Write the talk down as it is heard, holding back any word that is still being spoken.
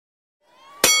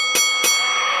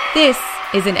This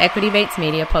is an Equity Mates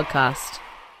Media podcast.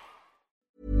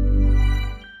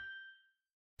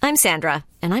 I'm Sandra,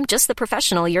 and I'm just the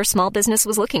professional your small business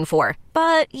was looking for.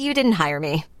 But you didn't hire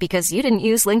me because you didn't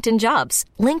use LinkedIn Jobs.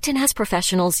 LinkedIn has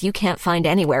professionals you can't find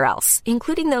anywhere else,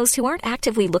 including those who aren't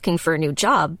actively looking for a new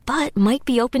job, but might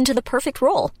be open to the perfect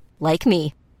role, like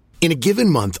me. In a given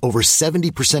month, over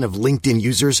 70% of LinkedIn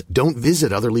users don't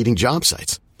visit other leading job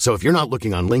sites. So if you're not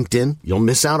looking on LinkedIn, you'll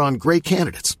miss out on great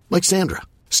candidates like Sandra.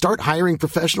 Start hiring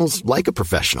professionals like a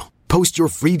professional. Post your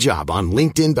free job on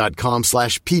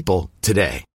linkedin.com/people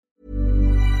today.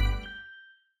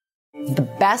 The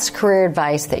best career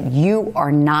advice that you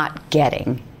are not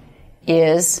getting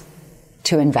is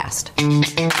to invest.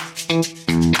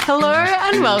 Hello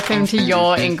and welcome to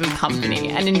You're in Good Company,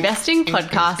 an investing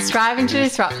podcast striving to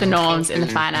disrupt the norms in the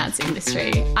finance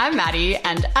industry. I'm Maddie,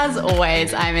 and as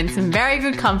always, I'm in some very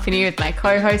good company with my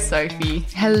co-host Sophie.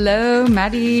 Hello,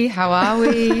 Maddie. How are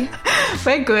we?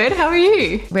 We're good. How are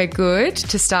you? We're good.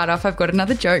 To start off, I've got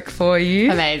another joke for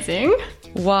you. Amazing.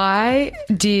 Why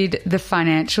did the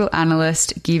financial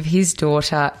analyst give his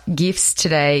daughter gifts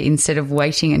today instead of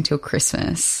waiting until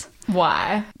Christmas?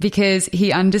 Why? Because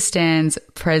he understands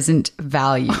present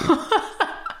value.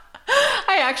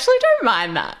 I actually don't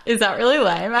mind that. Is that really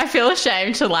lame? I feel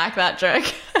ashamed to like that joke.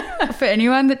 For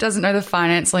anyone that doesn't know the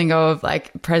finance lingo of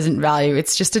like present value,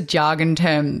 it's just a jargon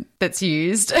term that's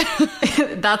used.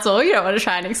 That's all? You don't want to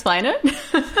try and explain it?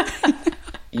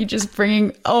 You're just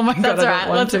bringing, oh my God, that's right.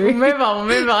 Let's move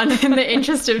on in the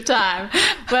interest of time.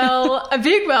 Well, a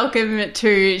big welcome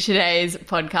to today's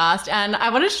podcast. And I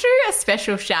wanted to do a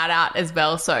special shout out as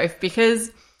well, Soph,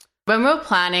 because when we were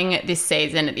planning this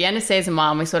season, at the end of season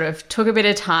 1, we sort of took a bit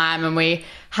of time and we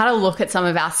had a look at some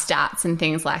of our stats and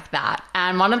things like that.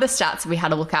 And one of the stats we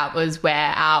had a look at was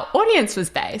where our audience was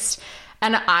based.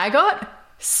 And I got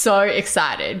so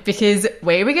excited because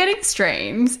we were getting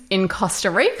streams in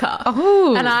Costa Rica.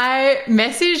 Oh. And I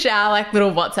messaged our like little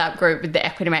WhatsApp group with the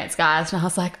Equity Mates guys and I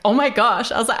was like, oh my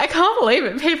gosh. I was like, I can't believe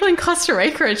it. People in Costa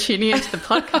Rica are tuning into the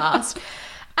podcast.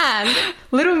 And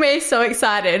little me so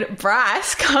excited,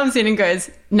 Bryce comes in and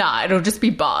goes, nah, it'll just be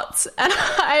bots. And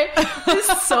I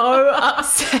was so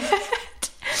upset.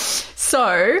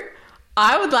 So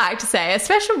I would like to say a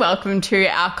special welcome to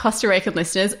our Costa Rican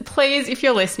listeners. Please, if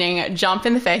you're listening, jump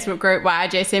in the Facebook group,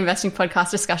 YIJC Investing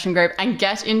Podcast Discussion Group, and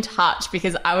get in touch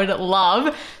because I would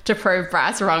love to prove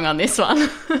Bryce wrong on this one.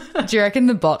 Do you reckon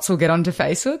the bots will get onto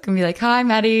Facebook and be like, hi,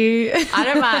 Maddie? I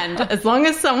don't mind. As long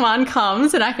as someone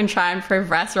comes and I can try and prove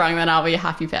Bryce wrong, then I'll be a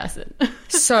happy person.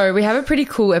 So we have a pretty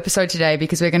cool episode today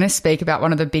because we're going to speak about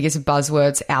one of the biggest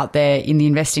buzzwords out there in the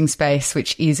investing space,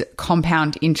 which is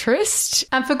compound interest.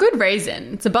 And for good reason.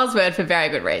 It's a buzzword for very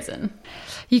good reason.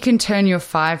 You can turn your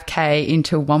 5K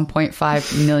into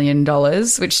 $1.5 million,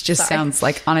 which just sounds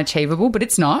like unachievable, but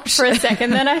it's not. For a second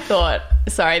then I thought,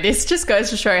 sorry, this just goes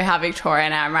to show how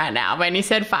Victorian I am right now. When you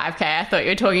said 5K, I thought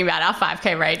you were talking about our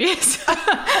 5K radius,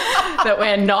 that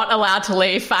we're not allowed to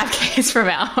leave 5Ks from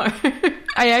our home.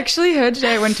 I actually heard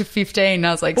today it went to 15 and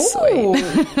I was like, sweet.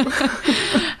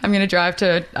 I'm going to drive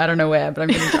to, I don't know where, but I'm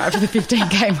going to drive to the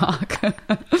 15K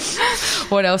mark.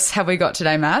 What else have we got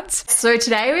today, Mads? So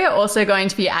today we are also going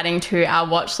to be adding to our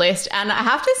watch list. And I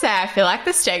have to say, I feel like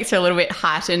the stakes are a little bit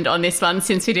heightened on this one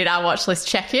since we did our watch list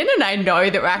check-in. And I know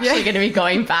that we're actually going to be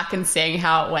going back and seeing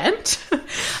how it went.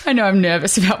 I know I'm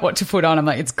nervous about what to put on. I'm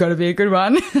like, it's got to be a good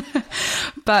one.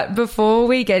 But before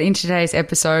we get into today's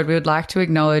episode, we would like to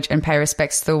acknowledge and pay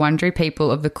respects to the Wurundjeri people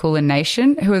of the Kulin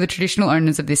Nation, who are the traditional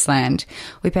owners of this land.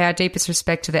 We pay our deepest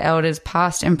respect to the elders,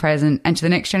 past and present, and to the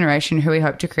next generation who we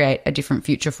hope to create a different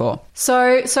future for.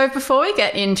 So before we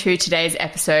get into today's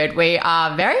episode, we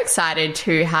are very excited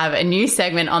to have a new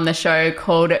segment on the show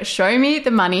called Show Me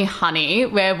the Money Honey,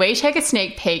 where we take a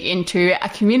sneak peek into a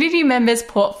community member's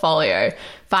portfolio,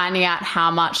 finding out how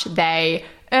much they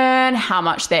earn, how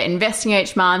much they're investing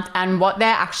each month, and what they're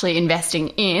actually investing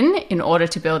in order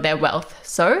to build their wealth.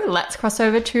 So let's cross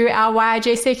over to our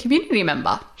YIJC community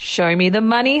member. Show me the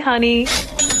money, honey.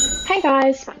 Hey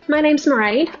guys, my name's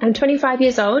Mairead. I'm 25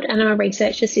 years old and I'm a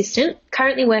research assistant,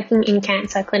 currently working in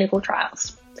cancer clinical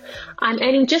trials. I'm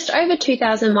earning just over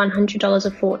 $2,100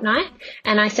 a fortnight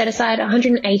and I set aside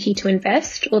 $180 to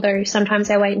invest, although sometimes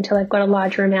I wait until I've got a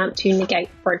larger amount to negate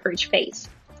brokerage fees.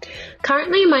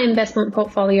 Currently, my investment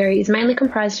portfolio is mainly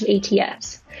comprised of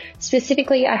ETFs.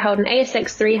 Specifically, I hold an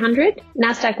ASX 300,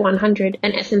 NASDAQ 100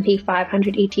 and S&P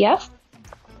 500 ETF,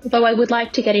 though I would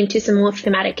like to get into some more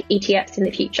thematic ETFs in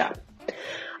the future.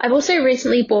 I've also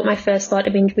recently bought my first lot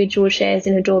of individual shares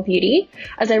in Adore Beauty,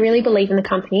 as I really believe in the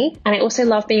company, and I also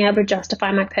love being able to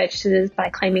justify my purchases by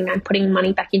claiming I'm putting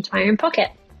money back into my own pocket.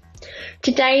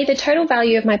 Today, the total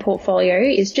value of my portfolio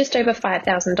is just over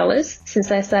 $5,000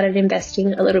 since I started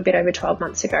investing a little bit over 12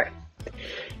 months ago.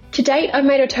 To date, I've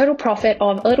made a total profit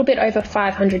of a little bit over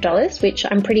 $500, which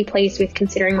I'm pretty pleased with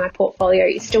considering my portfolio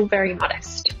is still very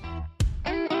modest.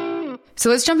 So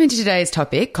let's jump into today's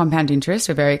topic, compound interest.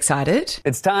 We're very excited.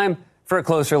 It's time for a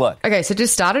closer look. Okay, so to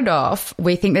start it off,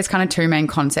 we think there's kind of two main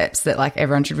concepts that like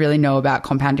everyone should really know about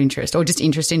compound interest or just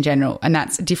interest in general, and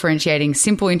that's differentiating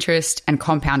simple interest and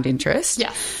compound interest.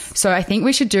 Yeah. So I think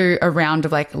we should do a round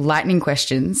of like lightning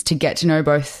questions to get to know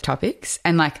both topics,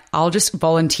 and like I'll just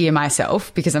volunteer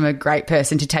myself because I'm a great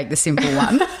person to take the simple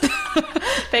one.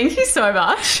 Thank you so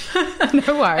much.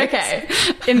 No worries. Okay.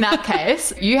 In that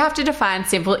case, you have to define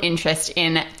simple interest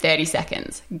in 30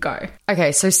 seconds. Go.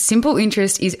 Okay, so simple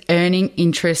interest is earning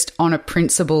interest on a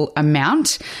principal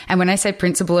amount. And when I say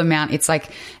principal amount, it's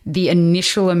like the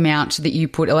initial amount that you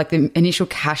put, or like the initial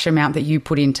cash amount that you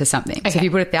put into something. Okay. So if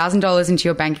you put $1,000 into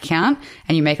your bank account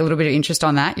and you make a little bit of interest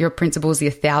on that, your principal is the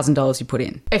 $1,000 you put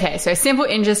in. Okay, so simple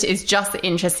interest is just the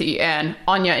interest that you earn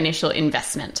on your initial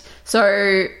investment.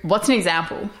 So what's an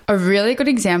example? A really good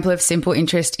example of simple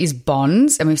interest is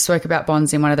bonds. And we've spoke about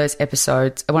bonds in one of our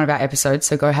episodes,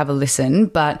 so go have a listen.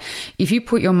 But if you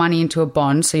put your money into a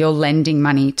bond, so you're lending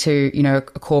money to, you know, a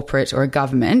corporate or a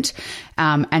government,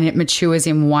 and it matures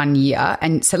in 1 year.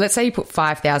 And so let's say you put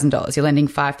 $5,000, you're lending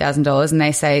 $5,000, and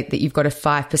they say that you've got a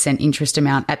 5% interest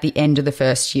amount at the end of the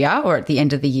first year or at the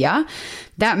end of the year.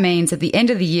 That means at the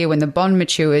end of the year when the bond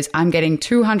matures, I'm getting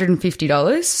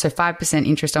 $250, so 5%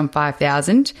 interest on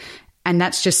 $5,000. And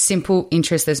that's just simple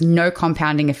interest. There's no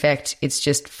compounding effect. It's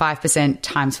just 5%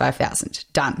 times 5,000.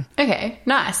 Done. Okay,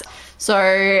 nice.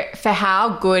 So for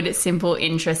how good simple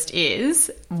interest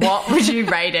is, what would you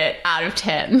rate it out of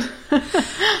 10?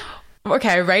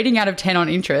 Okay, rating out of 10 on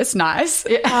interest. Nice.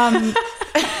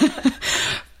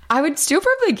 I would still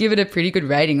probably give it a pretty good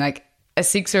rating, like a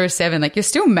 6 or a 7. Like, you're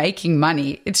still making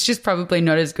money. It's just probably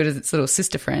not as good as its little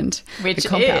sister friend, which the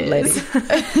compound lady.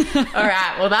 All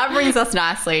right. Well, that brings us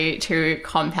nicely to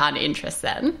compound interest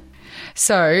then.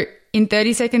 So in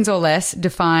 30 seconds or less,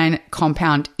 define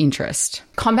compound interest.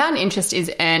 Compound interest is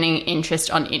earning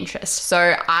interest on interest.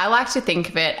 So I like to think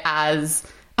of it as,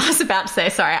 I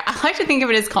like to think of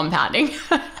it as compounding.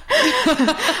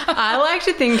 I like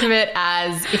to think of it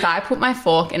as if I put my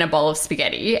fork in a bowl of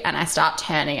spaghetti and I start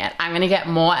turning it, I'm going to get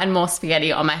more and more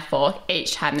spaghetti on my fork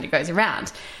each time that it goes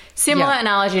around. Similar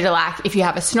analogy to like if you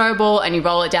have a snowball and you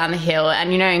roll it down the hill,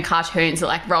 and you know in cartoons it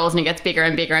like rolls and it gets bigger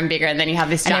and bigger and bigger, and then you have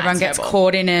this giant and everyone snowball. Gets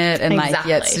caught in it and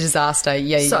exactly. Like, it's a disaster.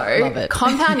 Yeah, so love it.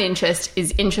 Compound interest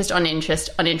is interest on interest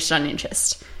on interest on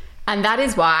interest. And that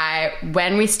is why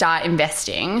when we start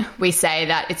investing, we say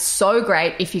that it's so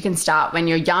great if you can start when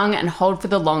you're young and hold for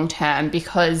the long term,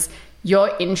 because your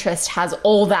interest has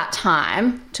all that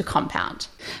time to compound.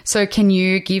 So can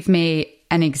you give me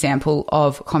an example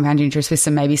of compound interest with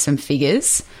maybe some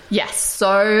figures? Yes.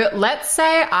 So let's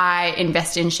say I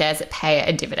invest in shares that pay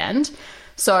a dividend.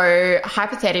 So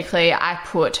hypothetically, I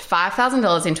put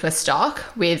 $5,000 into a stock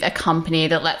with a company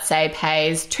that, let's say,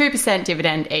 pays 2%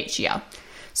 dividend each year.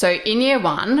 So in year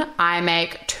one, I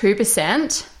make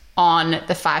 2% on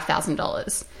the $5,000.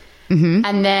 Mm-hmm.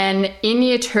 And then in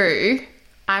year two,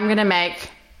 I'm going to make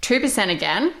 2%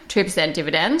 again, 2%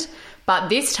 dividend. But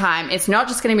this time, it's not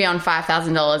just going to be on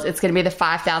 $5,000. It's going to be the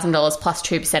 $5,000 plus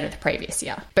 2% of the previous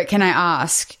year. But can I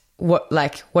ask, what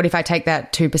if I take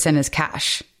that 2% as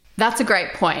cash? That's a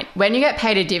great point. When you get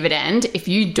paid a dividend, if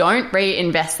you don't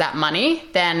reinvest that money,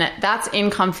 then that's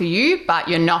income for you, but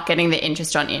you're not getting the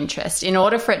interest on interest. In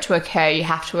order for it to occur, you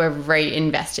have to have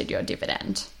reinvested your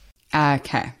dividend.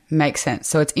 Okay, makes sense.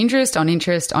 So it's interest on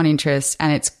interest on interest,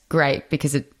 and it's great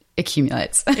because it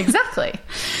accumulates. Exactly.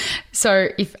 So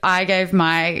if I gave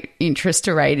my interest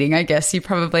a rating, I guess you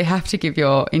probably have to give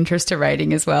your interest a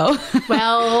rating as well.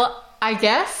 Well, I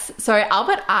guess, so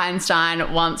Albert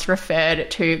Einstein once referred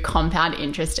to compound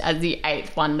interest as the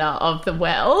eighth wonder of the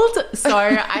world. So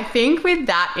I think with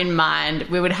that in mind,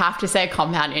 we would have to say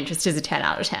compound interest is a 10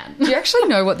 out of 10. Do you actually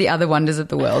know what the other wonders of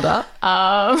the world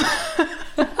are?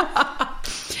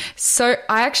 So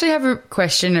I actually have a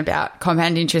question about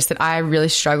compound interest that I really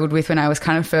struggled with when I was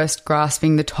kind of first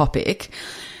grasping the topic.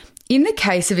 In the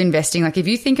case of investing, like if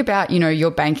you think about,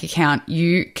 your bank account,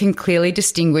 you can clearly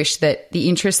distinguish that the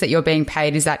interest that you're being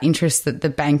paid is that interest that the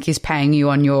bank is paying you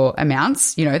on your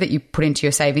amounts, that you put into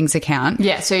your savings account.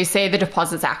 Yeah, so you see the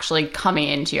deposits actually coming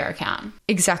into your account.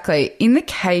 Exactly. In the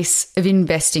case of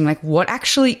investing, like what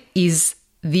actually is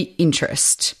the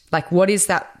interest? Like what is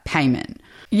that payment?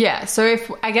 Yeah. So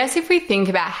if we think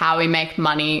about how we make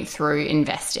money through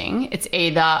investing, it's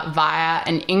either via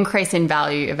an increase in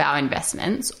value of our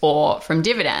investments or from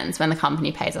dividends when the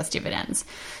company pays us dividends.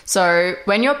 So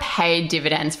when you're paid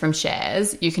dividends from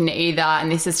shares, you can either,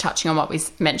 and this is touching on what we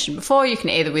mentioned before, you can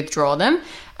either withdraw them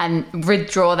and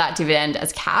withdraw that dividend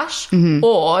as cash,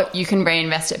 or you can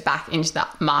reinvest it back into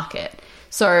that market.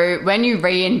 So when you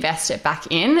reinvest it back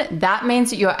in, that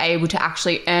means that you're able to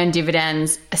actually earn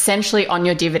dividends essentially on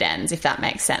your dividends, if that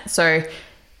makes sense. So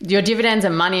your dividends are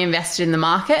money invested in the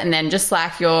market, and then just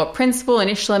like your principal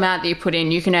initial amount that you put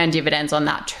in, you can earn dividends on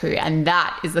that too. And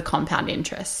that is the compound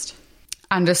interest.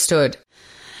 Understood.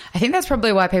 I think that's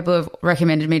probably why people have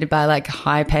recommended me to buy like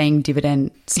high-paying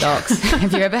dividend stocks.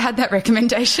 Have you ever had that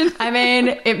recommendation? I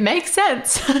mean, it makes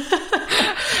sense.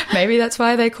 Maybe that's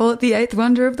why they call it the eighth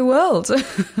wonder of the world.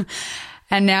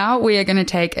 And now we are going to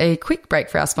take a quick break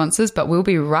for our sponsors, but we'll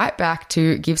be right back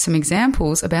to give some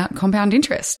examples about compound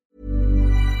interest.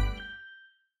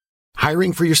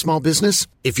 Hiring for your small business?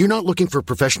 If you're not looking for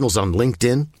professionals on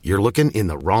LinkedIn, you're looking in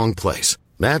the wrong place.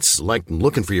 That's like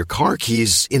looking for your car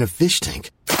keys in a fish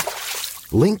tank.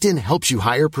 LinkedIn helps you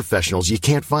hire professionals you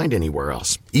can't find anywhere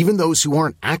else, even those who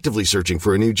aren't actively searching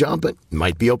for a new job but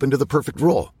might be open to the perfect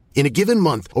role. In a given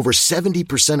month, over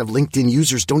 70% of LinkedIn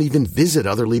users don't even visit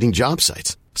other leading job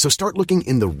sites. So start looking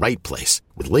in the right place.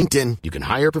 With LinkedIn, you can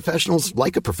hire professionals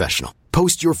like a professional.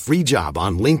 Post your free job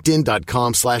on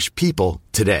linkedin.com/people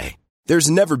today. There's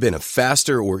never been a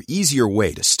faster or easier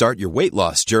way to start your weight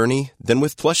loss journey than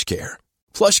with PlushCare.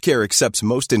 PlushCare accepts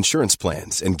most insurance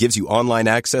plans and gives you online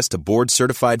access to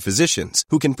board-certified physicians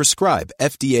who can prescribe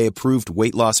FDA-approved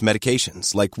weight loss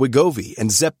medications like Wegovy and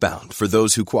Zepbound for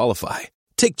those who qualify.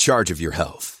 Take charge of your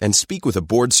health and speak with a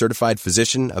board-certified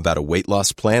physician about a weight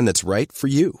loss plan that's right for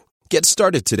you. Get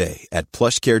started today at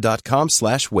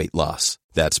plushcare.com/weight-loss.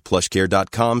 That's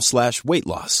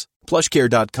plushcare.com/weight-loss.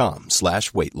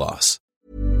 plushcare.com/weight-loss.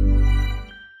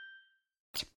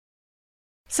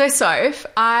 So, Soph,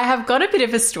 I have got a bit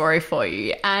of a story for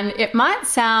you, and it might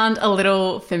sound a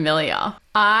little familiar.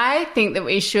 I think that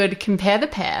we should compare the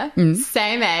pair,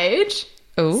 same age,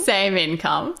 same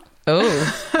income.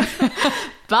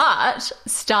 But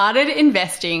started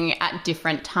investing at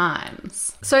different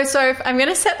times. So, Soph, I'm going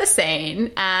to set the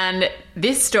scene, and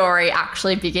this story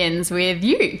actually begins with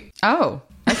you. Oh,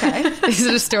 okay. Is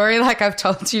it a story like I've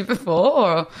told you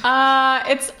before? Or?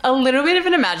 It's a little bit of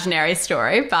an imaginary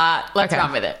story, but let's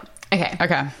run with it. Okay.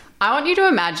 I want you to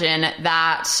imagine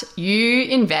that you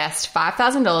invest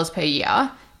 $5,000 per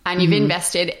year, and you've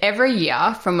invested every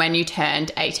year from when you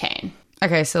turned 18.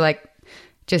 Okay, so like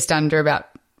just under about,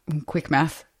 quick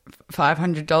math,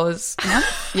 $500 a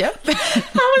month? Yep. That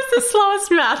was the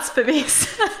slowest maths for this.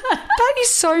 That is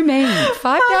so mean.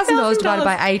 $5,000 divided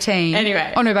by 18.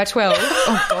 Anyway. Oh, no, by 12.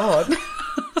 Oh, God.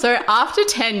 So after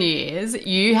 10 years,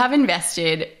 you have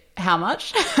invested how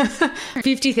much?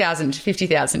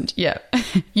 50,000. Yeah.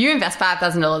 You invest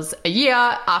 $5,000 a year.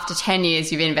 After 10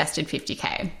 years, you've invested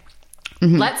 $50K.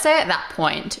 Let's say at that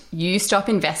point, you stop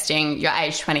investing, you're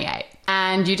age 28,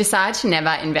 and you decide to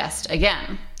never invest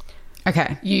again.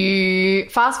 Okay. You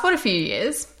fast forward a few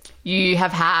years, you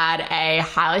have had a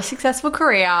highly successful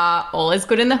career, all is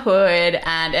good in the hood,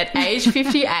 and at age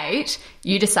 58,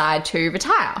 you decide to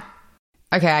retire.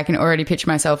 Okay, I can already picture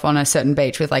myself on a certain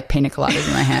beach with like pina coladas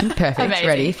in my hand. Perfect. Amazing.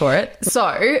 Ready for it.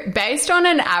 So based on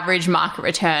an average market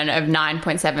return of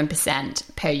 9.7%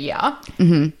 per year,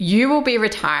 you will be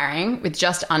retiring with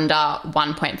just under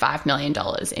 $1.5 million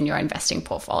in your investing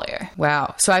portfolio.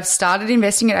 Wow. So I've started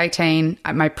investing at 18.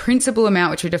 My principal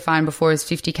amount, which we defined before, is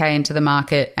 $50K into the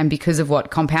market. And because of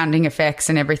what compounding effects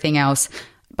and everything else,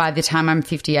 by the time I'm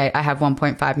 58, I have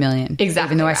 $1.5 million. Exactly.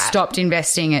 Even though I stopped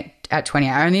investing at 20.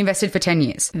 I only invested for 10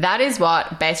 years. That is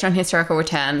what, based on historical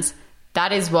returns,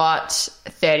 that is what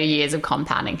 30 years of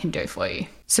compounding can do for you.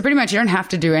 So pretty much you don't have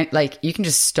to do it. Like you can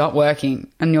just stop working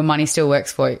and your money still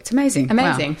works for you. It's amazing.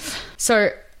 Amazing. Wow.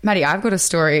 So Maddie, I've got a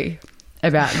story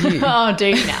about you. Oh, do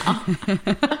you now?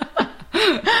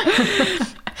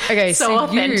 Okay. So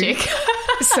authentic.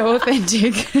 So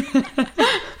authentic.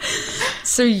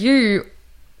 So you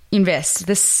invest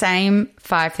the same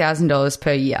 $5,000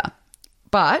 per year.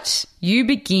 But you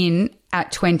begin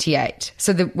at 28.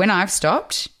 So when I've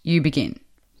stopped, you begin.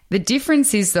 The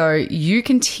difference is, though, you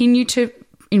continue to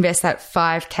invest that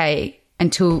 $5K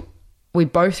until we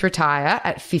both retire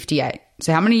at 58.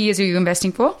 So how many years are you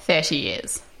investing for? 30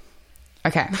 years.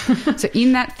 Okay. So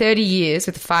in that 30 years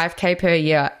with $5K per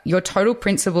year, your total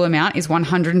principal amount is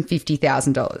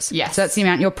 $150,000. Yes. So that's the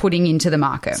amount you're putting into the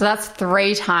market. So that's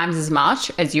 3 times as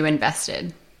much as you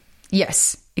invested.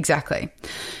 Yes, Exactly.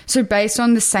 So based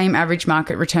on the same average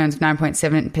market returns of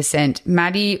 9.7%,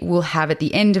 Maddie will have at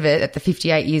the end of it, at the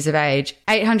 58 years of age,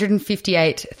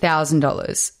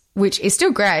 $858,000, which is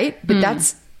still great, but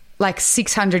that's like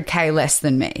 $600K less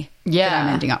than me that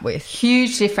I'm ending up with.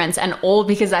 Huge difference, and all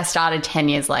because I started 10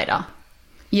 years later.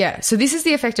 Yeah. So this is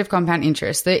the effect of compound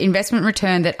interest. The investment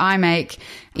return that I make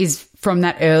is from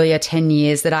that earlier 10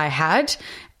 years that I had.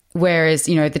 Whereas,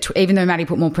 you know, even though Maddie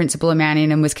put more principal amount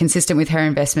in and was consistent with her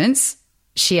investments,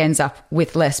 she ends up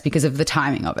with less because of the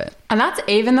timing of it. And that's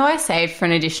even though I saved for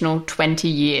an additional 20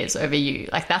 years over you.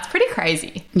 Like, that's pretty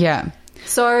crazy. Yeah.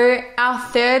 So our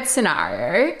third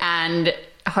scenario, and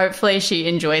hopefully she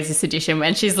enjoys this edition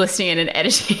when she's listening in and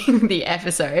editing the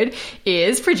episode,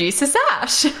 is Producer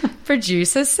Sash.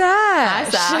 Producer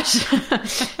Sash. Hi,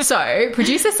 Sash. So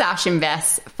Producer Sash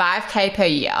invests $5K per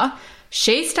year.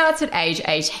 She starts at age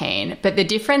 18, but the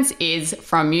difference is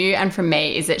from you and from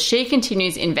me is that she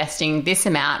continues investing this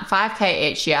amount,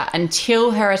 $5K each year,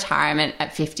 until her retirement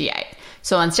at 58.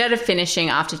 So instead of finishing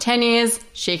after 10 years,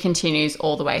 she continues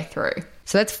all the way through.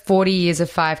 So that's 40 years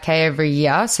of 5K every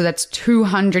year. So that's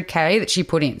 200K that she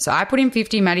put in. So I put in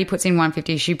 50, Maddie puts in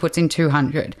 150, she puts in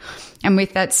 200. And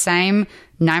with that same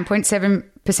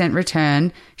 9.7%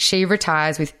 return, she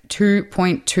retires with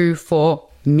 $2.24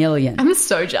 million. I'm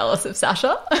so jealous of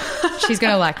Sasha. She's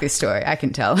going to like this story, I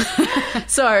can tell.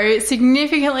 So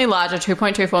significantly larger,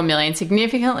 2.24 million,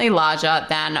 significantly larger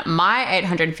than my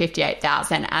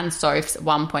 $858,000 and Soph's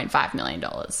 $1.5 million.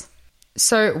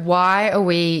 So why are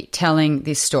we telling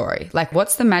this story? Like,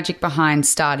 what's the magic behind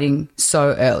starting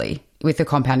so early with the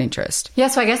compound interest? Yeah,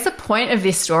 so I guess the point of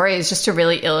this story is just to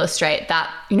really illustrate that,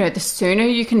 you know, the sooner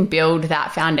you can build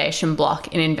that foundation block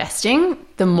in investing,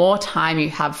 the more time you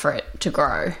have for it to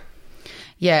grow.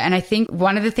 Yeah, and I think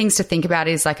one of the things to think about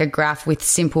is like a graph with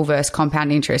simple versus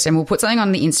compound interest. And we'll put something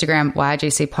on the Instagram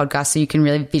YGC podcast so you can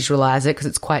really visualize it because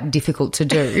it's quite difficult to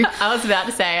do. I was about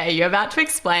to say, are you about to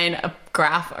explain a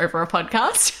graph over a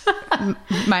podcast?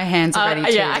 My hands are ready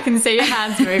to. Yeah, I can see your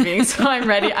hands moving, so I'm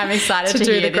ready. I'm excited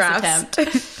to hear this attempt.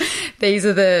 These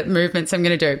are the movements I'm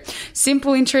going to do.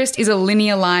 Simple interest is a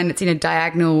linear line that's in a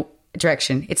diagonal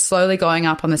direction. It's slowly going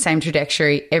up on the same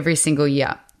trajectory every single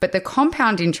year. But the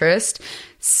compound interest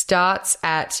starts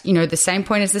at, you know, the same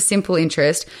point as the simple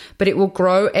interest, but it will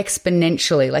grow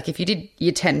exponentially. Like if you did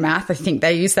year 10 math, I think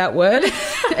they use that word,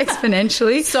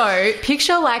 exponentially. So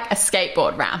picture like a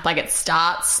skateboard ramp, like it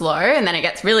starts slow and then it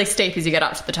gets really steep as you get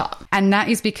up to the top. And that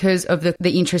is because of the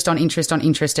interest on interest on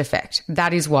interest effect.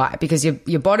 That is why, because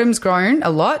your bottom's grown a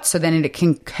lot, so then it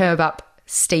can curve up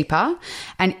steeper.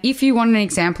 And if you want an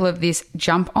example of this,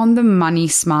 jump on the Money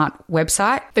Smart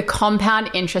website. The compound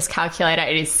interest calculator,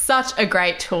 it is such a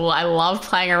great tool. I love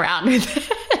playing around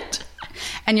with it.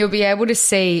 And you'll be able to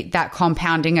see that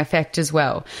compounding effect as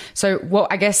well. So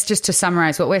what I guess just to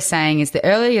summarize, what we're saying is the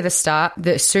earlier the start,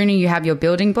 the sooner you have your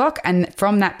building block. And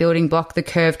from that building block, the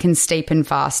curve can steepen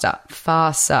faster.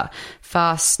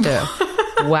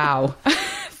 Wow.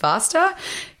 Faster?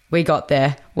 We got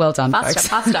there. Well done, folks.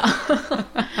 Faster.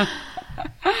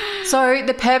 So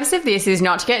the purpose of this is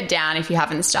not to get down if you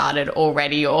haven't started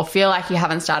already or feel like you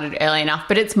haven't started early enough,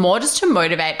 but it's more just to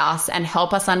motivate us and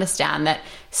help us understand that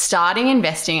starting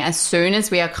investing as soon as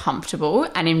we are comfortable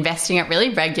and investing at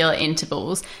really regular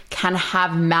intervals can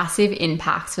have massive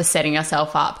impacts for setting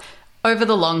yourself up over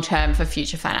the long term for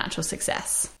future financial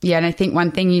success. Yeah, and I think one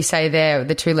thing you say there,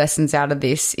 the two lessons out of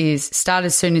this is start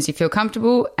as soon as you feel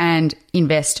comfortable and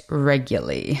invest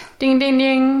regularly. Ding, ding,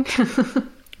 ding.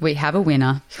 We have a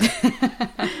winner.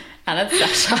 And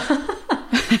it's Sasha.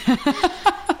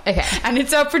 Okay. And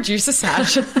it's our producer,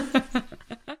 Sash.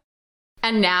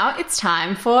 And now it's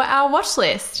time for our watch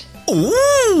list.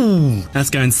 Ooh,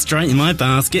 that's going straight in my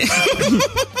basket.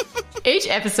 Each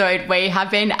episode, we have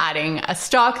been adding a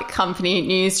stock, company,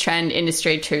 news, trend,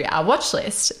 industry to our watch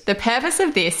list. The purpose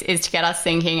of this is to get us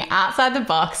thinking outside the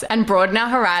box and broaden our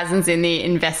horizons in the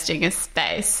investing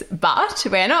space. But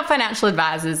we're not financial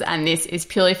advisors, and this is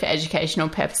purely for educational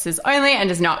purposes only and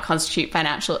does not constitute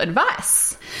financial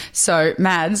advice. So,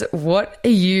 Mads, what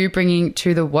are you bringing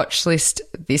to the watch list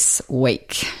this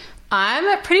week?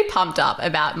 I'm pretty pumped up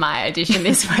about my addition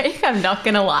this week, I'm not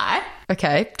going to lie.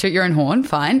 Okay, toot your own horn,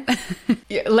 fine.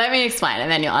 Let me explain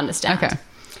and then you'll understand. Okay.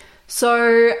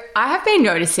 So I have been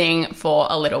noticing for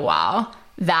a little while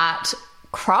that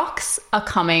Crocs are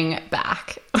coming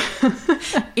back.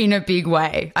 In a big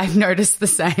way. I've noticed the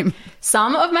same.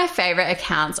 Some of my favorite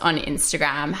accounts on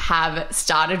Instagram have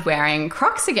started wearing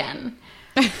Crocs again.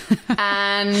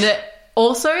 And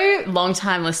Also,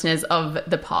 long-time listeners of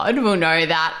the pod will know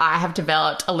that I have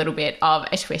developed a little bit of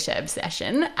a Twitter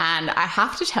obsession, and I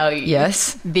have to tell you,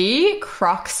 yes, the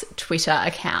Crocs Twitter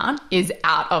account is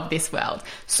out of this world.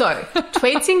 So,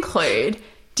 tweets include,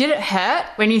 did it hurt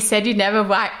when you said you'd never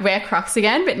wear Crocs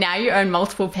again, but now you own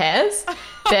multiple pairs?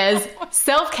 There's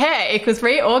self-care equals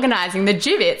reorganizing the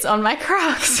gibbets on my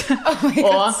Crocs. Oh my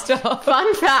God, or, stop.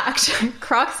 Fun fact,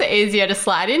 Crocs are easier to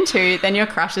slide into than your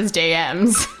crush's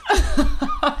DMs.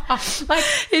 Like,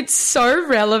 it's so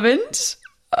relevant.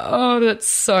 Oh, that's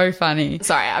so funny.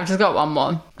 Sorry, I've just got one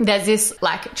more. There's this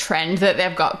like trend that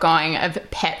they've got going of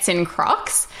pets in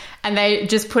Crocs, and they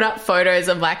just put up photos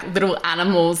of like little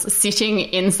animals sitting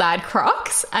inside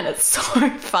Crocs, and it's so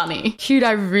funny. Cute,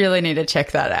 I really need to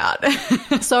check that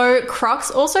out. So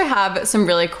Crocs also have some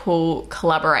really cool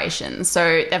collaborations.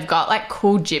 So they've got like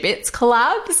cool gibbets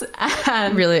collabs.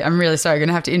 And really, I'm really sorry, I'm going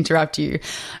to have to interrupt you.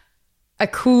 A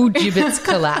cool gibbets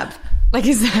collab. Like,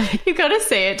 is that... You got to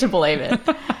see it to believe it.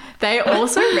 They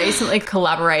also recently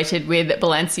collaborated with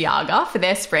Balenciaga for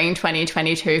their spring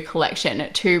 2022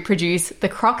 collection to produce the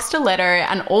Crocs stiletto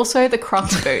and also the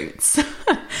Crocs boots.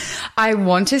 I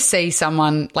want to see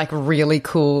someone like really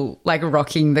cool, like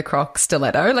rocking the Crocs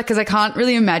stiletto. Like, because I can't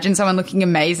really imagine someone looking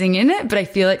amazing in it, but I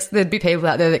feel like there'd be people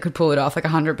out there that could pull it off like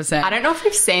 100%. I don't know if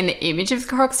you've seen the image of the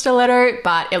Crocs stiletto,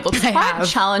 but it looks quite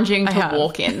challenging to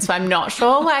walk in. So I'm not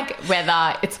sure like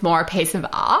whether it's more a piece of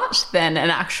art than an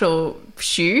actual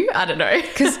shoe. I don't know.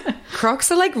 Because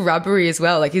Crocs are like rubbery as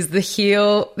well. Like, is the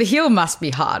heel must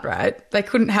be hard, right? They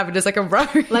couldn't have it as like a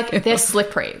rubbery like heel. They're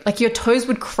slippery. Like your toes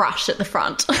would crush at the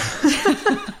front.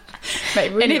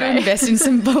 Maybe we need to invest in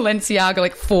some Balenciaga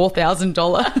like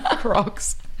 $4,000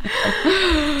 Crocs.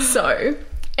 So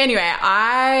anyway,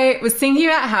 I was thinking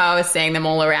about how I was seeing them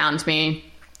all around me.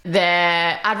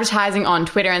 Their advertising on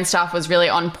Twitter and stuff was really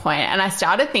on point, and I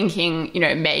started thinking, you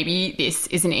know, maybe this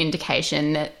is an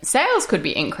indication that sales could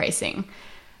be increasing.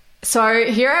 So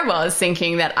here I was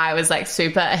thinking that I was like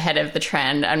super ahead of the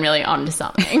trend and really onto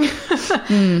something.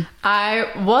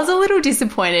 I was a little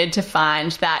disappointed to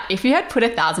find that if you had put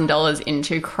 $1,000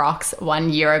 into Crocs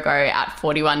 1 year ago at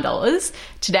 $41,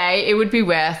 today it would be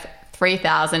worth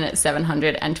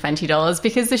 $3,720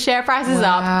 because the share price is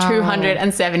up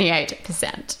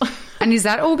 278%. And is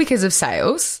that all because of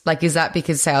sales? Like, is that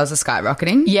because sales are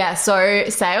skyrocketing? Yeah, so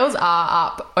sales are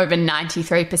up over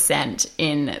 93%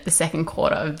 in the second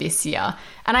quarter of this year.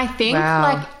 And I think,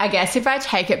 like, I guess if I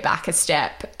take it back a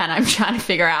step and I'm trying to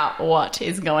figure out what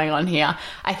is going on here,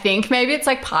 I think maybe it's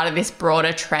like part of this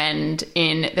broader trend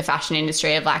in the fashion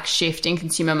industry of like shift in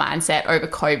consumer mindset over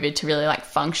COVID to really like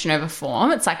function over form.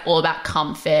 It's like all about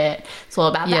comfort. It's all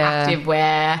about the active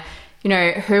wear. You know,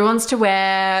 who wants to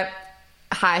wear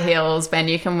high heels when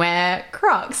you can wear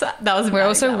Crocs? That was We're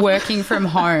also working from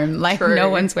home. Like True. No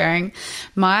one's wearing.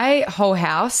 My whole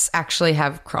house actually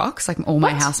have Crocs. Like all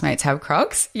my housemates have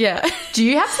Crocs. Yeah. Do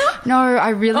you have some? No, I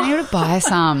really need to buy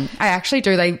some. I actually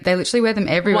do. They literally wear them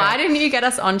everywhere. Why didn't you get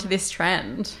us onto this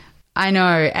trend? I know.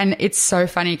 And it's so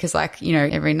funny because, like, you know,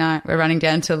 every night we're running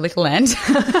down to Liquorland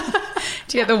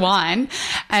to get the wine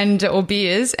or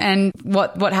beers. And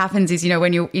what happens is, you know,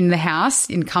 when you're in the house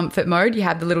in comfort mode, you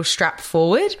have the little strap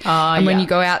forward. And when you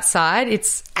go outside,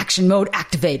 it's action mode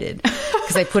activated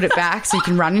because they put it back so you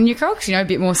can run in your Crocs, you know, a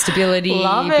bit more stability,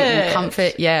 Love a bit it. more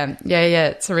comfort. Yeah.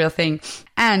 It's a real thing.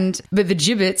 But the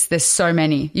gibbets, there's so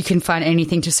many. You can find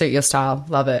anything to suit your style.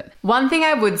 Love it. One thing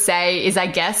I would say is I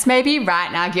guess maybe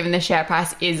right now, given the share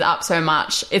price is up so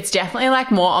much, it's definitely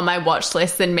like more on my watch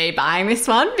list than me buying this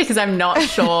one because I'm not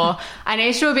sure. I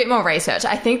need to do a bit more research.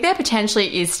 I think there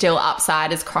potentially is still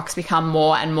upside as Crocs become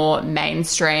more and more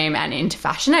mainstream and into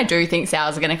fashion. I do think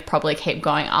sales are going to probably keep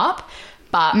going up.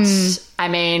 But I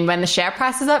mean, when the share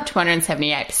price is up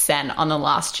 278% on the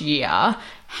last year,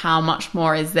 how much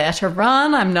more is there to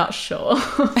run? I'm not sure.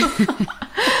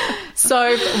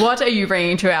 So what are you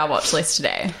bringing to our watch list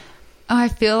today? I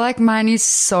feel like mine is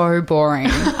so boring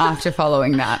after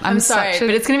following that. I'm sorry,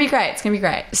 but it's going to be great. It's going to be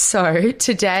great. So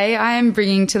today I am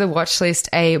bringing to the watch list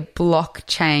a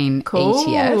blockchain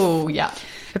ETF. Yeah.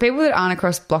 For people that aren't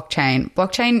across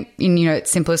blockchain in, you know,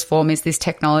 its simplest form is this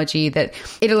technology that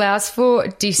it allows for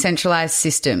decentralized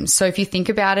systems. So if you think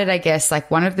about it, I guess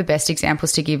like one of the best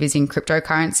examples to give is in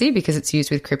cryptocurrency because it's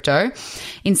used with crypto.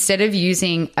 Instead of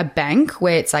using a bank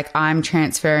where it's like I'm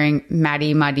transferring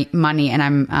Maddie money and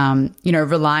I'm, you know,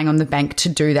 relying on the bank to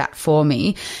do that for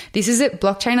me, this is it.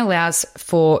 Blockchain allows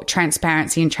for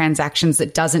transparency in transactions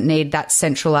that doesn't need that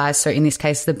centralized, so in this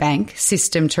case, the bank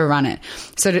system to run it.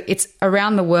 So it's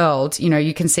around the the world, you know,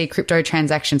 you can see crypto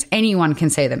transactions. Anyone can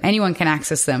see them. Anyone can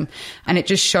access them. And it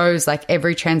just shows like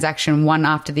every transaction one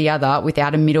after the other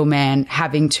without a middleman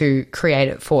having to create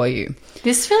it for you.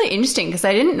 This is really interesting because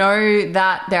I didn't know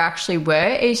that there actually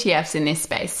were ETFs in this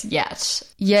space yet.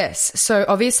 Yes. So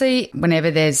obviously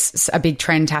whenever there's a big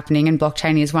trend happening, and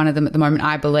blockchain is one of them at the moment,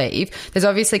 I believe, there's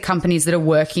obviously companies that are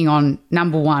working on,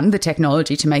 number one, the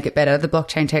technology to make it better, the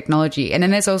blockchain technology. And then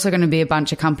there's also going to be a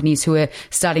bunch of companies who are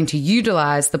starting to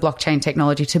utilize the blockchain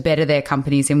technology to better their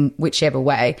companies in whichever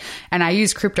way. And I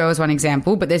use crypto as one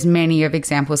example, but there's many of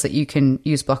examples that you can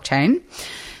use blockchain.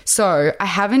 So I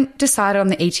haven't decided on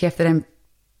the ETF that I'm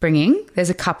bringing.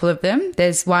 There's a couple of them.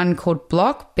 There's one called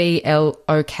Block,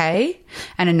 BLOK,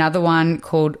 and another one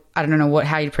called, I don't know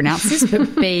how you pronounce this, but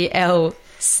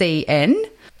BLCN.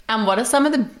 And what are some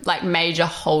of the like major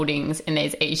holdings in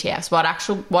these ETFs?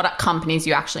 What companies are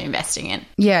you actually investing in?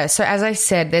 Yeah. So as I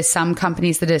said, there's some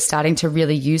companies that are starting to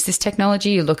really use this technology.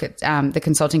 You look at the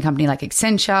consulting company like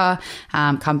Accenture,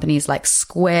 companies like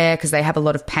Square, because they have a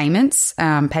lot of payment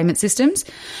systems.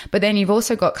 But then you've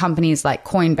also got companies like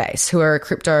Coinbase, who are a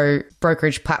crypto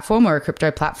brokerage platform or a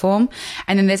crypto platform.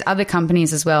 And then there's other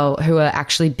companies as well who are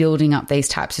actually building up these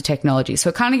types of technology. So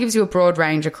it kind of gives you a broad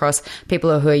range across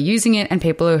people who are using it and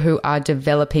people who are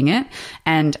developing it.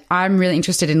 And I'm really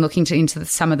interested in looking into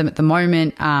some of them at the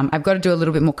moment. I've got to do a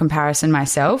little bit more comparison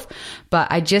myself, but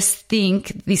I just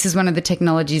think this is one of the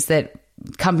technologies that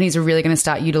companies are really going to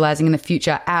start utilizing in the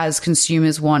future as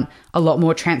consumers want a lot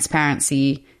more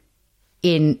transparency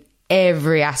in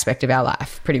every aspect of our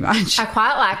life, pretty much. I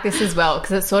quite like this as well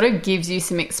because it sort of gives you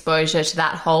some exposure to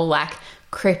that whole like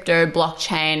crypto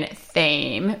blockchain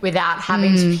theme without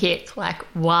having to pick like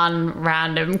one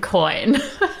random coin.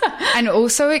 And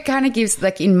also it kind of gives,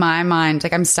 like in my mind,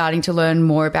 like I'm starting to learn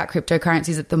more about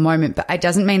cryptocurrencies at the moment, but it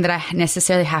doesn't mean that I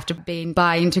necessarily have to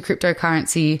buy into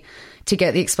cryptocurrency to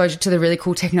get the exposure to the really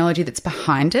cool technology that's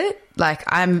behind it. Like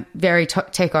I'm very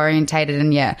tech orientated,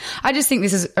 and yeah, I just think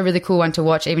this is a really cool one to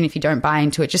watch, even if you don't buy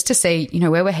into it, just to see, you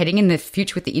know, where we're heading in the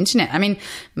future with the internet. I mean,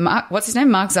 Mark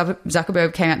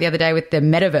Zuckerberg came out the other day with the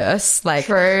metaverse, like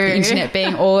the internet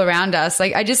being all around us.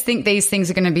 Like I just think these things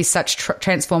are going to be such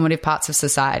transformative parts of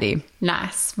society.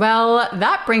 Nice. Well,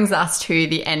 that brings us to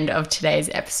the end of today's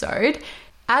episode.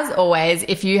 As always,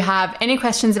 if you have any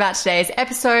questions about today's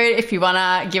episode, if you want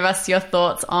to give us your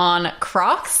thoughts on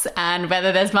Crocs and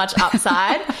whether there's much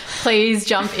upside, please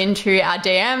jump into our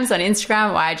DMs on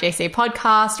Instagram, YIGC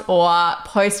Podcast, or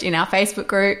post in our Facebook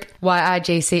group.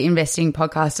 YIGC Investing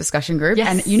Podcast Discussion Group. Yes,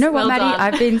 and you know what, well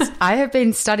Maddie? done. I have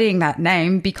been studying that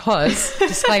name because,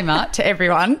 disclaimer to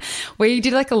everyone, we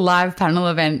did like a live panel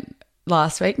event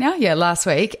last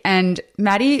week, and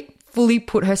Maddie fully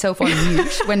put herself on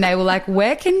mute when they were like,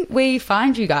 where can we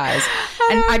find you guys?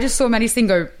 And I just saw Maddie's thing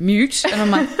go mute, and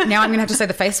I'm like, now I'm going to have to say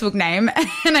the Facebook name,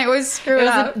 and I always screw it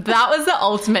up. That was the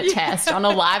ultimate test on a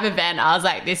live event. I was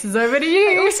like, this is over to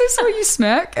you. I also saw you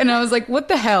smirk, and I was like, what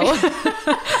the hell?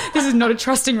 This is not a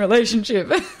trusting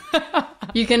relationship.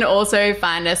 You can also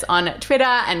find us on Twitter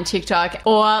and TikTok,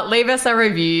 or leave us a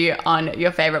review on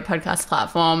your favorite podcast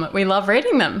platform. We love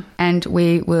reading them. And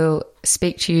we will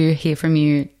speak to you, hear from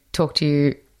you, talk to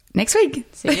you next week.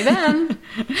 See you then.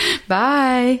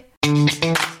 Bye.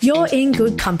 You're in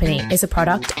Good Company is a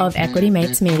product of Equity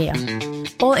Mates Media.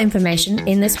 All information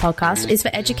in this podcast is for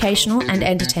educational and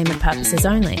entertainment purposes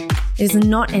only. It is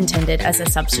not intended as a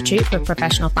substitute for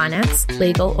professional finance,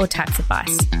 legal, or tax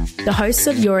advice. The hosts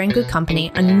of You're in Good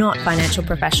Company are not financial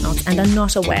professionals and are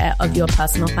not aware of your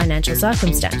personal financial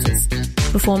circumstances.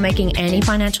 Before making any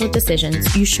financial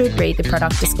decisions, you should read the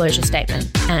product disclosure statement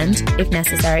and, if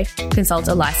necessary, consult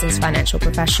a licensed financial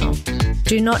professional.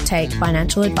 Do not take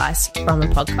financial advice from a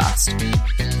podcast.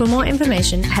 For more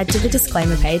information, head to the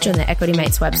disclaimer page on the Equity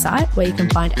Mates website, where you can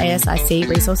find ASIC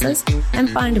resources and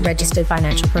find a registered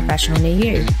financial professional near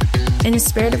you. In the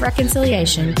spirit of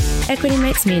reconciliation, Equity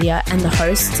Mates Media and the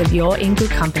hosts of You're in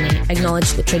Good Company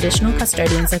acknowledge the traditional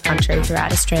custodians of country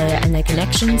throughout Australia and their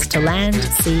connections to land,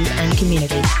 sea and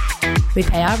community. We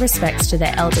pay our respects to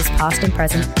their elders past and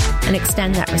present and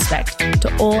extend that respect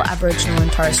to all Aboriginal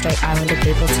and Torres Strait Islander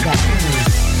people today.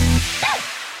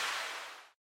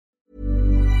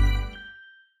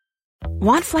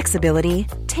 Want flexibility?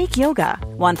 Take yoga.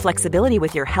 Want flexibility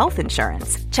with your health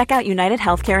insurance? Check out United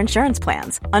Healthcare Insurance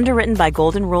Plans. Underwritten by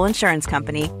Golden Rule Insurance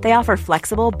Company, they offer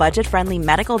flexible, budget-friendly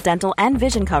medical, dental, and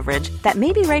vision coverage that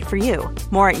may be right for you.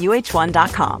 More at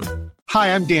UH1.com.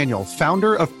 Hi, I'm Daniel,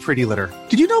 founder of Pretty Litter.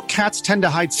 Did you know cats tend to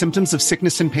hide symptoms of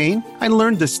sickness and pain? I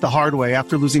learned this the hard way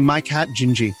after losing my cat,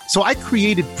 Gingy. So I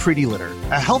created Pretty Litter,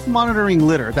 a health monitoring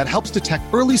litter that helps detect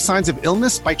early signs of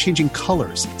illness by changing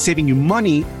colors, saving you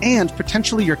money and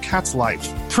potentially your cat's life.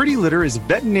 Pretty Litter is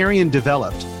veterinarian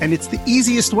developed, and it's the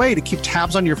easiest way to keep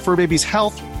tabs on your fur baby's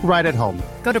health right at home.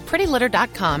 Go to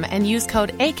prettylitter.com and use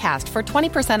code ACAST for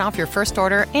 20% off your first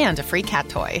order and a free cat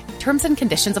toy. Terms and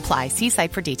conditions apply. See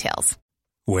site for details.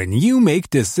 When you make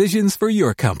decisions for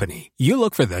your company, you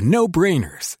look for the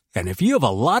no-brainers. And if you have a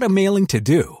lot of mailing to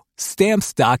do,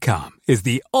 Stamps.com is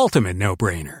the ultimate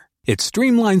no-brainer. It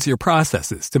streamlines your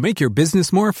processes to make your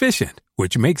business more efficient,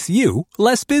 which makes you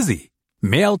less busy.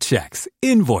 Mail checks,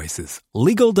 invoices,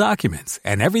 legal documents,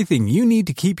 and everything you need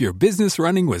to keep your business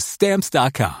running with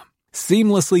Stamps.com.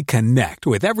 Seamlessly connect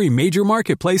with every major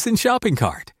marketplace and shopping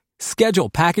cart. Schedule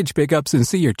package pickups and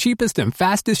see your cheapest and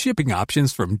fastest shipping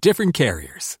options from different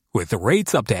carriers, with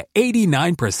rates up to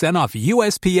 89% off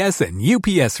USPS and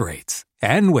UPS rates.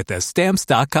 And with the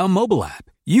Stamps.com mobile app,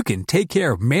 you can take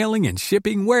care of mailing and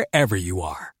shipping wherever you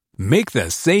are. Make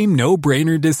the same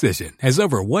no-brainer decision as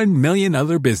over 1 million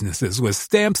other businesses with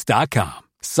Stamps.com.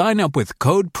 Sign up with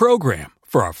code PROGRAM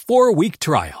for a 4-week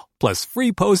trial, plus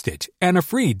free postage and a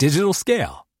free digital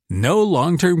scale. No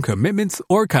long-term commitments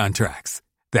or contracts.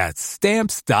 That's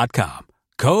Stamps.com.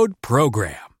 Code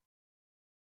PROGRAM.